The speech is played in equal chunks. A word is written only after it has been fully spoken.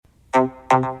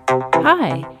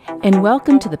Hi, and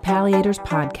welcome to the Palliators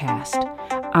Podcast.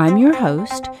 I'm your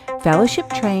host,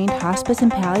 fellowship-trained hospice and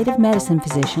palliative medicine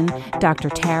physician, Dr.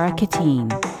 Tara Katine.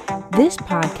 This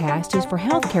podcast is for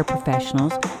healthcare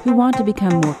professionals who want to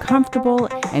become more comfortable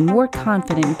and more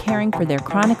confident in caring for their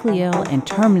chronically ill and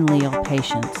terminally ill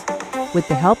patients. With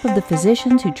the help of the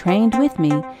physicians who trained with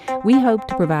me, we hope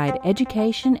to provide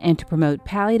education and to promote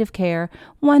palliative care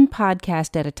one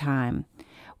podcast at a time.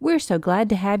 We're so glad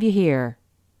to have you here.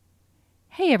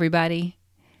 Hey, everybody.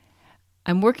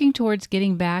 I'm working towards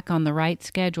getting back on the right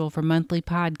schedule for monthly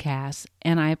podcasts,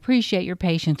 and I appreciate your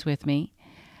patience with me.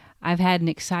 I've had an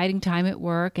exciting time at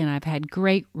work, and I've had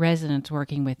great residents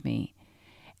working with me.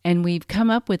 And we've come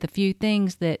up with a few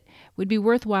things that would be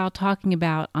worthwhile talking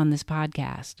about on this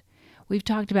podcast. We've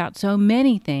talked about so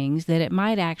many things that it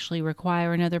might actually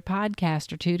require another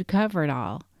podcast or two to cover it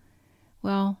all.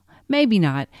 Well, maybe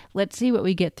not. Let's see what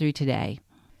we get through today.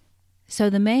 So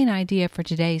the main idea for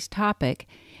today's topic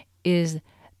is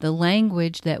the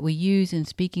language that we use in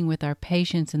speaking with our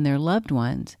patients and their loved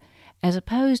ones, as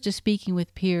opposed to speaking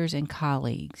with peers and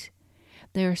colleagues.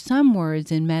 There are some words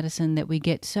in medicine that we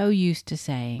get so used to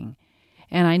saying,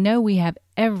 and I know we have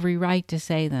every right to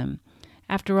say them.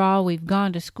 After all, we've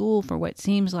gone to school for what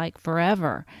seems like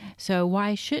forever, so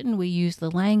why shouldn't we use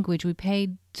the language we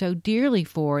paid so dearly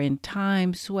for in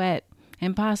time, sweat,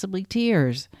 and possibly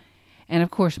tears? And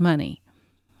of course, money.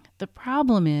 The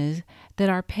problem is that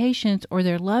our patients or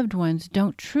their loved ones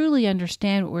don't truly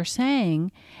understand what we're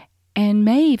saying and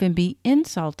may even be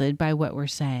insulted by what we're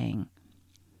saying.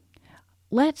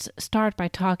 Let's start by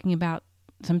talking about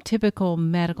some typical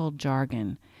medical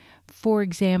jargon. For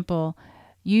example,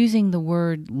 using the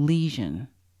word lesion.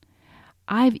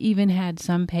 I've even had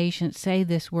some patients say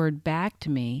this word back to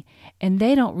me, and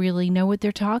they don't really know what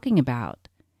they're talking about.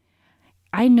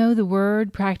 I know the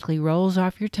word practically rolls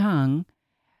off your tongue,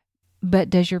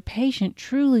 but does your patient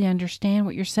truly understand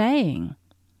what you're saying?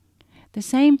 The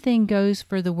same thing goes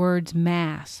for the words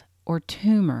mass or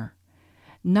tumor.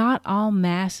 Not all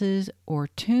masses or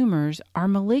tumors are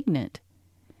malignant.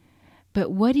 But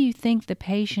what do you think the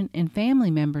patient and family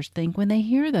members think when they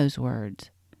hear those words?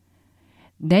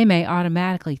 They may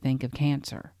automatically think of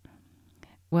cancer.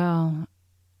 Well,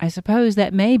 I suppose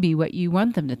that may be what you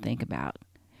want them to think about,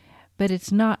 but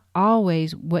it's not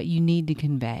always what you need to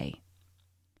convey.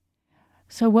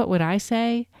 So what would I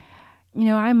say?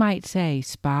 I might say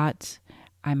spots.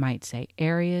 I might say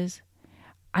areas.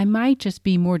 I might just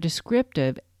be more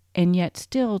descriptive and yet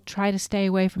still try to stay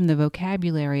away from the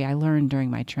vocabulary I learned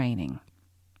during my training.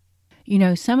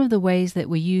 Some of the ways that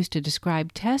we use to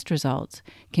describe test results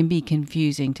can be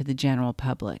confusing to the general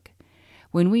public.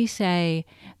 When we say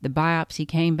the biopsy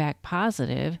came back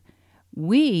positive,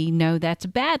 we know that's a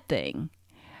bad thing.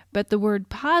 But the word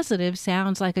positive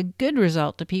sounds like a good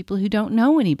result to people who don't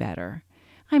know any better.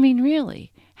 I mean,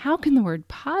 really, how can the word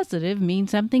positive mean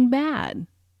something bad?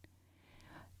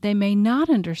 They may not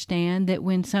understand that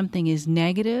when something is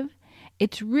negative,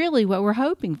 it's really what we're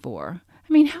hoping for.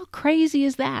 I mean, how crazy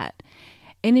is that?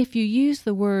 And if you use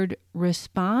the word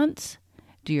response,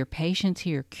 do your patients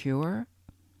hear cure?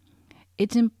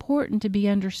 It's important to be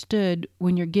understood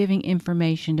when you're giving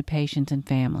information to patients and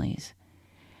families.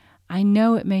 I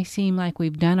know it may seem like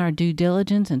we've done our due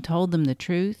diligence and told them the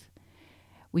truth.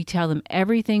 We tell them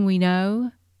everything we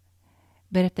know,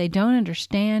 but if they don't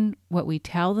understand what we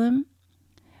tell them,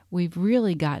 we've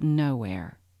really gotten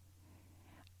nowhere.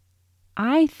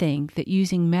 I think that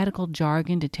using medical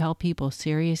jargon to tell people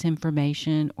serious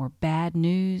information or bad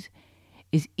news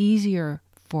is easier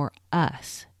for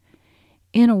us.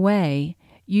 In a way,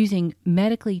 using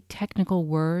medically technical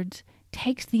words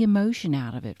takes the emotion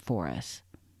out of it for us.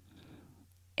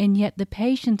 And yet the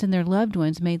patients and their loved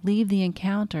ones may leave the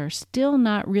encounter still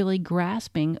not really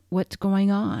grasping what's going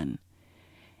on.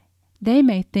 They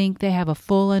may think they have a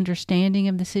full understanding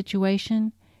of the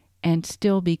situation and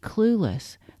still be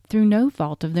clueless through no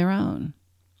fault of their own.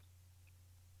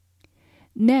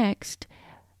 Next,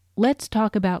 let's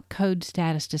talk about code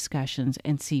status discussions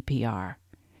and CPR.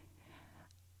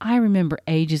 I remember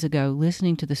ages ago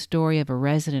listening to the story of a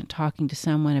resident talking to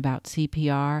someone about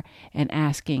CPR and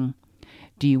asking,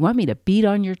 "Do you want me to beat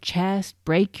on your chest,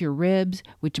 break your ribs,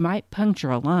 which might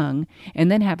puncture a lung, and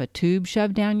then have a tube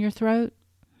shoved down your throat?"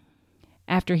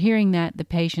 After hearing that, the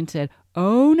patient said,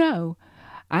 "Oh no,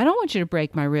 I don't want you to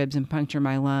break my ribs and puncture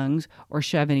my lungs or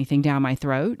shove anything down my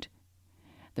throat."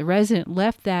 The resident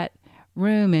left that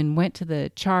room and went to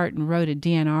the chart and wrote a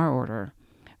DNR order,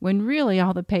 when really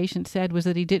all the patient said was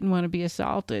that he didn't want to be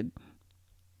assaulted.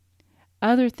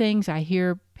 Other things I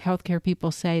hear healthcare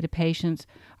people say to patients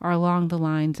are along the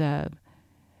lines of,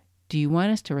 do you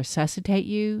want us to resuscitate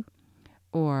you?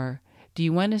 Or do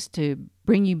you want us to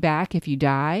bring you back if you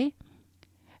die?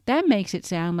 That makes it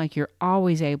sound like you're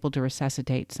always able to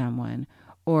resuscitate someone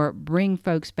or bring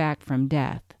folks back from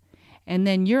death. And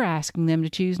then you're asking them to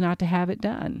choose not to have it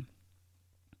done.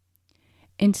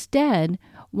 Instead,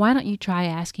 why don't you try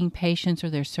asking patients or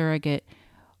their surrogate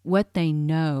what they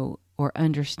know or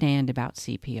understand about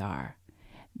CPR?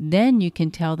 Then you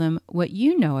can tell them what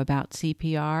you know about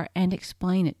CPR and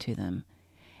explain it to them.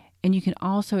 And you can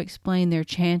also explain their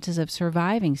chances of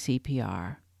surviving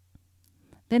CPR.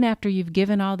 Then after you've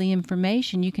given all the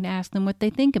information, you can ask them what they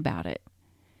think about it.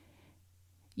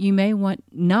 You may want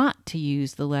not to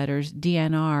use the letters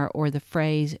DNR or the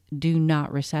phrase do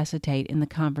not resuscitate in the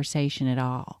conversation at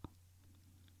all.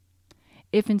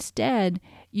 If instead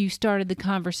you started the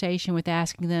conversation with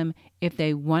asking them if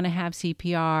they want to have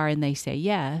CPR and they say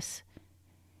yes,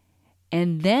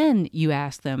 and then you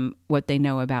ask them what they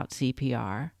know about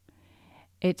CPR,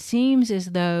 it seems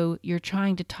as though you're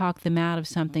trying to talk them out of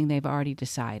something they've already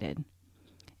decided.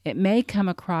 It may come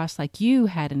across like you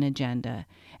had an agenda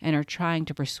and are trying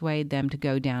to persuade them to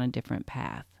go down a different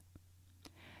path.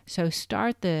 So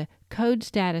start the code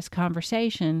status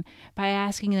conversation by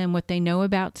asking them what they know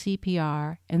about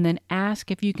CPR, and then ask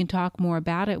if you can talk more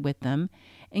about it with them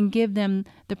and give them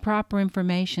the proper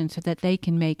information so that they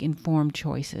can make informed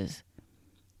choices.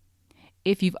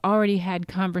 If you've already had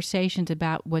conversations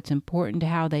about what's important to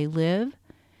how they live,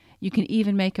 you can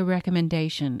even make a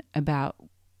recommendation about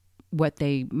what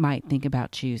they might think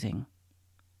about choosing.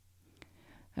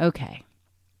 Okay.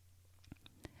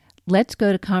 Let's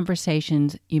go to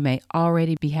conversations you may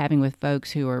already be having with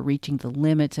folks who are reaching the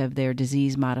limits of their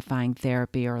disease-modifying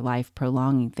therapy or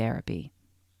life-prolonging therapy.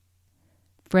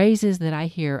 Phrases that I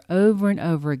hear over and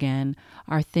over again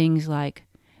are things like,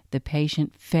 the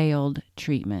patient failed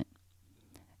treatment.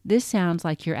 This sounds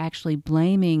like you're actually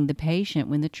blaming the patient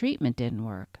when the treatment didn't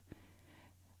work,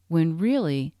 when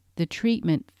really the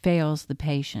treatment fails the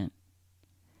patient.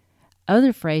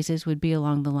 Other phrases would be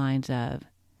along the lines of,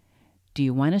 do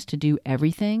you want us to do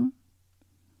everything?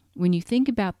 When you think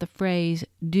about the phrase,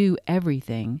 do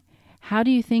everything, how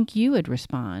do you think you would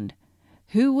respond?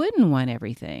 Who wouldn't want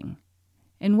everything?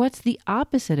 And what's the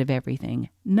opposite of everything?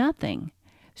 Nothing.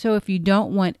 So if you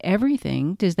don't want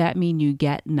everything, does that mean you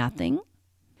get nothing?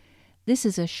 This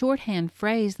is a shorthand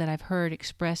phrase that I've heard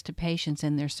expressed to patients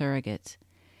and their surrogates.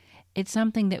 It's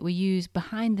something that we use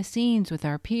behind the scenes with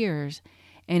our peers,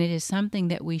 and it is something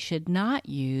that we should not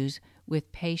use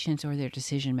with patients or their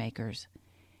decision makers.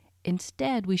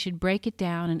 Instead, we should break it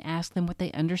down and ask them what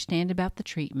they understand about the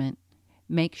treatment,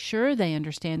 make sure they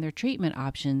understand their treatment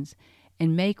options,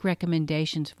 and make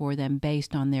recommendations for them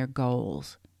based on their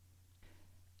goals.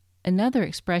 Another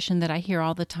expression that I hear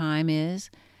all the time is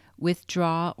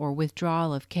withdraw or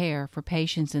withdrawal of care for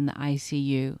patients in the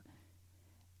ICU.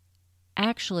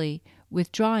 Actually,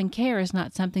 withdrawing care is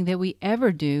not something that we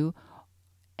ever do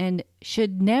and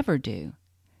should never do.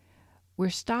 We're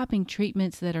stopping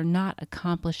treatments that are not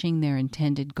accomplishing their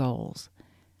intended goals.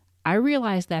 I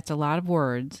realize that's a lot of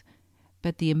words,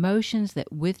 but the emotions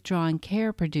that withdrawing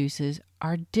care produces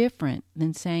are different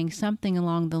than saying something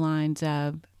along the lines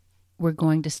of, we're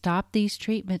going to stop these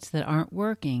treatments that aren't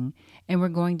working, and we're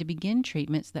going to begin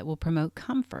treatments that will promote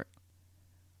comfort.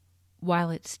 While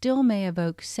it still may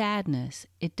evoke sadness,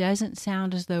 it doesn't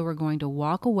sound as though we're going to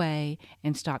walk away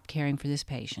and stop caring for this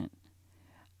patient.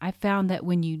 I found that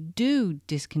when you do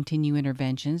discontinue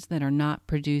interventions that are not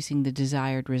producing the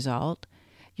desired result,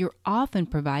 you're often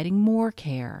providing more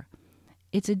care.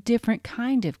 It's a different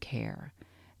kind of care.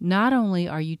 Not only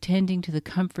are you tending to the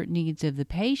comfort needs of the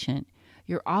patient,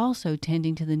 you're also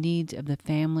tending to the needs of the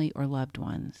family or loved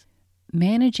ones.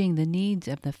 Managing the needs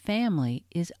of the family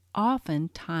is often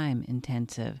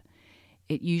time-intensive.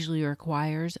 It usually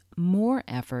requires more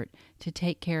effort to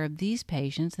take care of these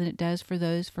patients than it does for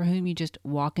those for whom you just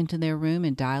walk into their room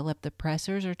and dial up the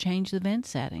pressors or change the vent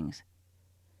settings.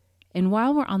 And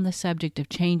while we're on the subject of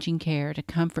changing care to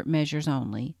comfort measures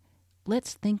only,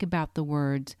 let's think about the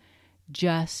words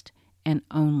just and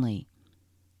only.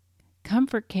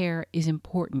 Comfort care is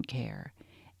important care,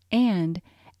 and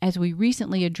as we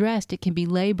recently addressed, it can be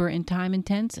labor and time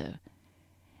intensive.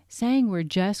 Saying we're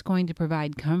just going to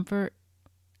provide comfort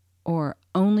or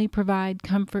only provide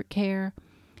comfort care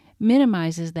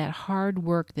minimizes that hard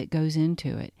work that goes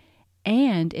into it,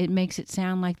 and it makes it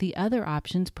sound like the other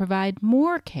options provide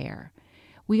more care.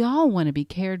 We all want to be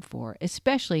cared for,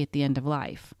 especially at the end of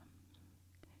life.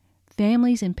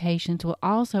 Families and patients will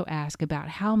also ask about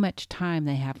how much time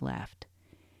they have left.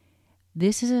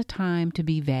 This is a time to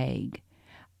be vague.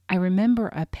 I remember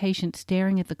a patient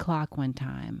staring at the clock one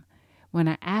time. When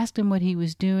I asked him what he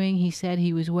was doing, he said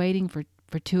he was waiting for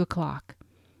 2 o'clock.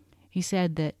 He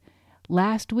said that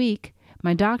last week,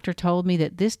 my doctor told me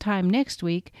that this time next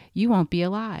week, you won't be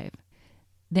alive.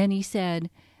 Then he said,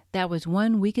 that was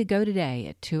 1 week ago today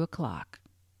at 2 o'clock.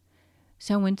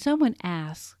 So when someone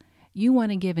asks, you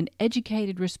want to give an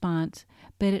educated response,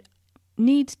 but it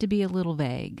needs to be a little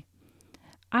vague.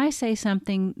 I say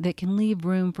something that can leave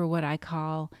room for what I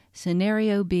call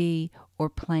scenario B or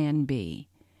plan B.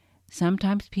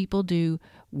 Sometimes people do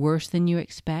worse than you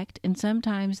expect, and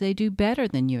sometimes they do better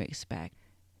than you expect.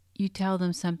 You tell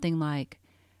them something like,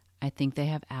 I think they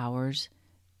have hours,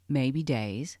 maybe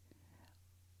days.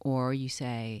 Or you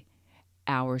say,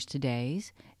 hours to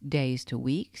days, days to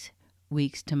weeks,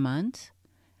 weeks to months.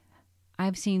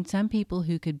 I've seen some people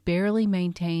who could barely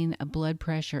maintain a blood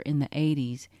pressure in the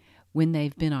 80s when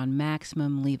they've been on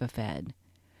maximum Levophed.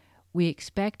 We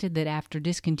expected that after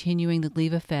discontinuing the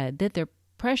Levophed that their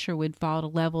pressure would fall to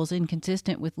levels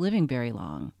inconsistent with living very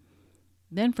long.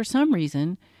 Then for some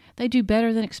reason, they do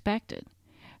better than expected.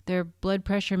 Their blood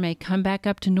pressure may come back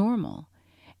up to normal.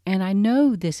 And I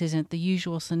know this isn't the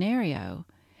usual scenario,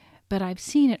 but I've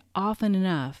seen it often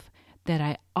enough that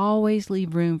I always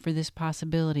leave room for this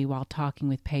possibility while talking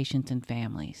with patients and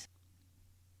families.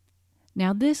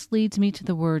 Now this leads me to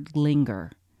the word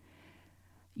linger.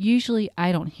 Usually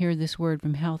I don't hear this word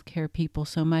from healthcare people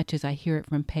so much as I hear it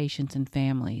from patients and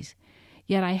families,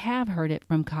 yet I have heard it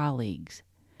from colleagues.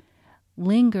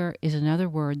 Linger is another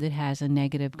word that has a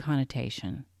negative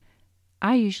connotation.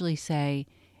 I usually say,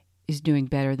 is doing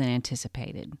better than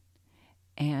anticipated.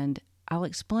 And I'll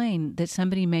explain that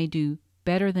somebody may do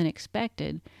better than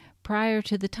expected prior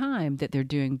to the time that they're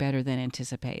doing better than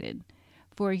anticipated.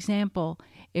 For example,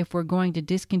 if we're going to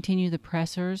discontinue the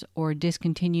pressors or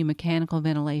discontinue mechanical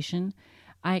ventilation,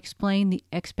 I explain the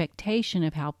expectation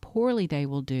of how poorly they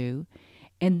will do,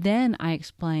 and then I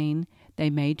explain they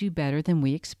may do better than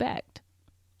we expect.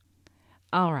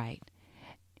 All right.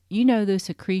 You know those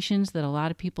secretions that a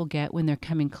lot of people get when they're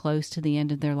coming close to the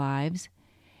end of their lives?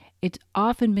 It's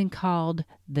often been called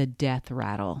the death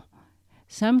rattle.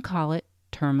 Some call it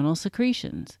terminal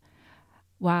secretions.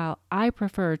 While I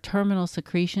prefer terminal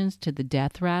secretions to the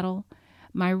death rattle,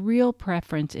 my real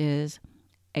preference is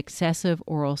excessive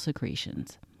oral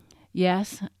secretions.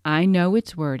 Yes, I know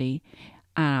it's wordy,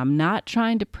 and I'm not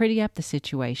trying to pretty up the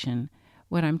situation.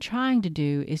 What I'm trying to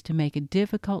do is to make a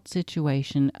difficult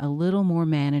situation a little more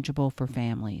manageable for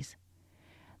families.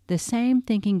 The same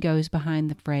thinking goes behind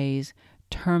the phrase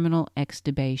terminal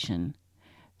extubation.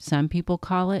 Some people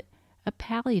call it a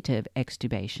palliative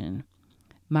extubation.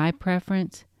 My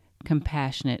preference,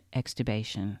 compassionate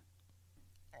extubation.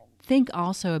 Think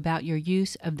also about your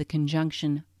use of the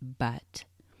conjunction but.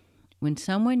 When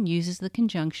someone uses the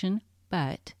conjunction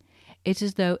but, it's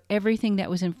as though everything that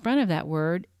was in front of that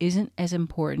word isn't as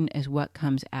important as what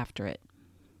comes after it.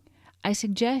 I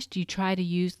suggest you try to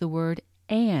use the word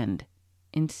and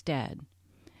instead.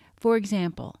 For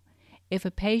example, if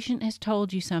a patient has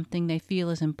told you something they feel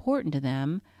is important to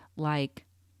them, like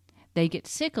they get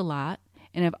sick a lot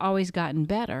and have always gotten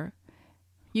better,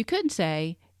 you could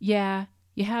say, yeah,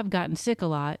 you have gotten sick a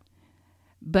lot,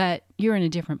 but you're in a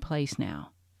different place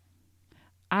now.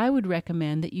 I would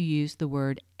recommend that you use the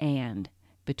word and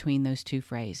between those two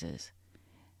phrases.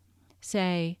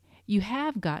 Say, you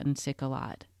have gotten sick a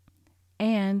lot,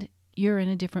 and you're in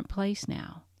a different place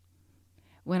now.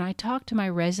 When I talk to my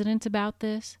residents about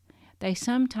this, they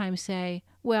sometimes say,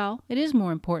 well, it is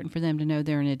more important for them to know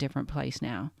they're in a different place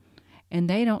now, and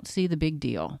they don't see the big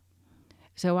deal.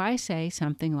 So I say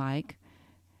something like,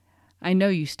 I know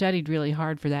you studied really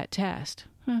hard for that test,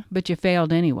 but you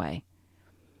failed anyway.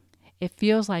 It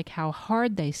feels like how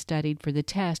hard they studied for the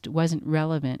test wasn't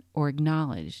relevant or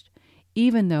acknowledged,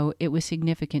 even though it was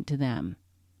significant to them.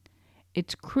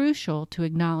 It's crucial to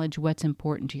acknowledge what's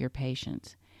important to your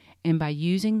patients, and by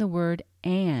using the word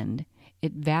and,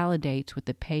 it validates what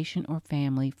the patient or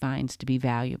family finds to be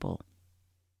valuable.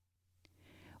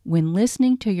 When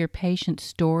listening to your patient's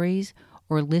stories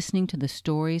or listening to the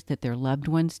stories that their loved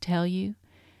ones tell you,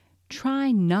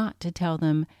 try not to tell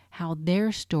them how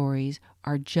their stories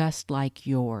are just like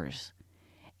yours.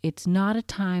 It's not a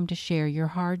time to share your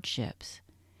hardships.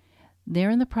 They're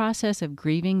in the process of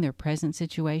grieving their present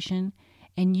situation,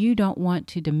 and you don't want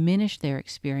to diminish their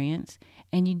experience,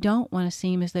 and you don't want to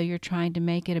seem as though you're trying to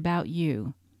make it about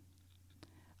you.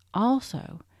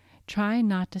 Also, try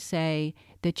not to say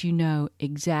that you know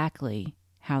exactly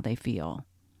how they feel.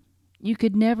 You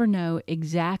could never know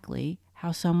exactly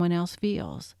how someone else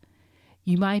feels.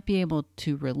 You might be able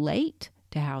to relate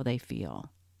to how they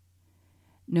feel.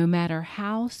 No matter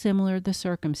how similar the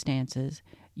circumstances,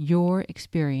 Your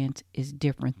experience is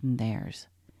different than theirs.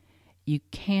 You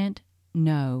can't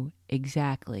know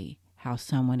exactly how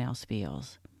someone else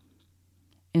feels.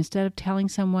 Instead of telling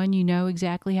someone you know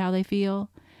exactly how they feel,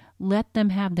 let them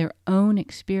have their own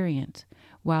experience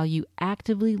while you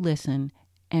actively listen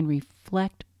and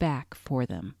reflect back for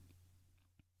them.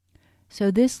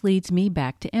 So this leads me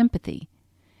back to empathy.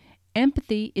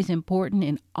 Empathy is important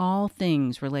in all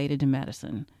things related to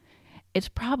medicine. It's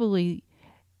probably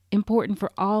important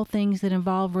for all things that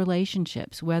involve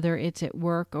relationships, whether it's at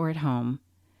work or at home.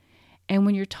 And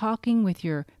when you're talking with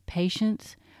your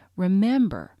patients,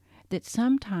 remember that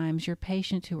sometimes your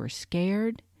patients who are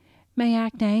scared may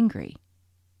act angry.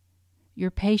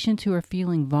 Your patients who are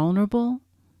feeling vulnerable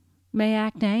may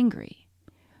act angry.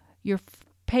 Your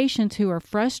patients who are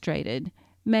frustrated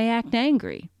may act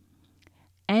angry.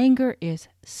 Anger is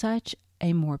such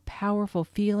a more powerful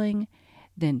feeling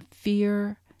than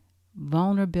fear,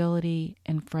 vulnerability,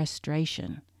 and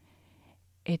frustration.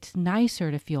 It's nicer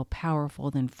to feel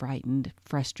powerful than frightened,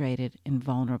 frustrated, and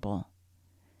vulnerable.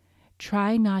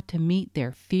 Try not to meet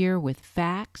their fear with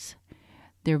facts,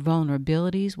 their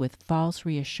vulnerabilities with false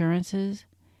reassurances,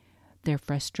 their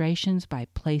frustrations by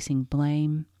placing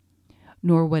blame,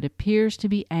 nor what appears to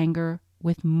be anger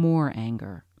with more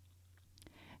anger.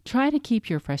 Try to keep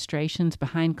your frustrations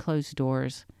behind closed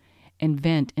doors and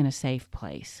vent in a safe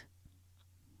place.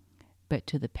 But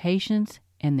to the patients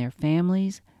and their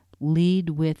families, lead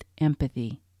with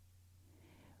empathy.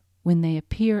 When they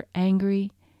appear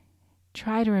angry,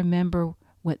 try to remember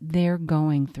what they're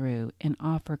going through and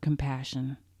offer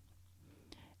compassion.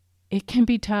 It can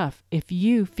be tough if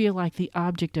you feel like the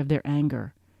object of their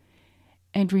anger.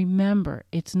 And remember,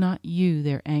 it's not you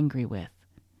they're angry with.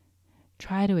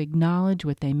 Try to acknowledge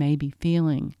what they may be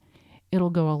feeling. It'll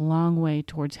go a long way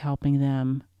towards helping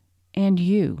them and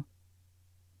you.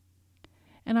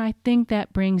 And I think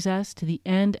that brings us to the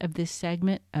end of this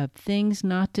segment of Things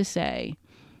Not to Say.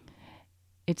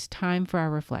 It's time for our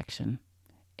reflection.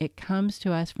 It comes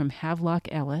to us from Havelock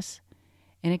Ellis,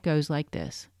 and it goes like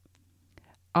this.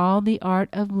 All the art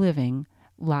of living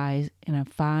lies in a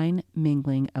fine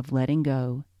mingling of letting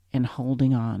go and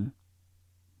holding on.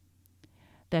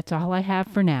 That's all I have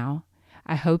for now.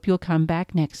 I hope you'll come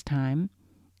back next time.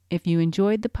 If you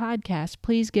enjoyed the podcast,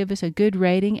 please give us a good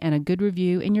rating and a good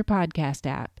review in your podcast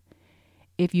app.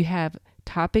 If you have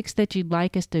topics that you'd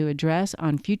like us to address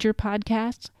on future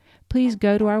podcasts, please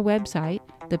go to our website,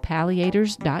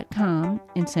 thepalliators.com,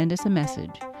 and send us a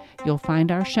message. You'll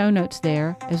find our show notes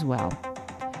there as well.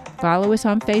 Follow us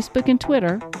on Facebook and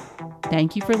Twitter.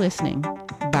 Thank you for listening.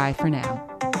 Bye for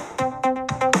now.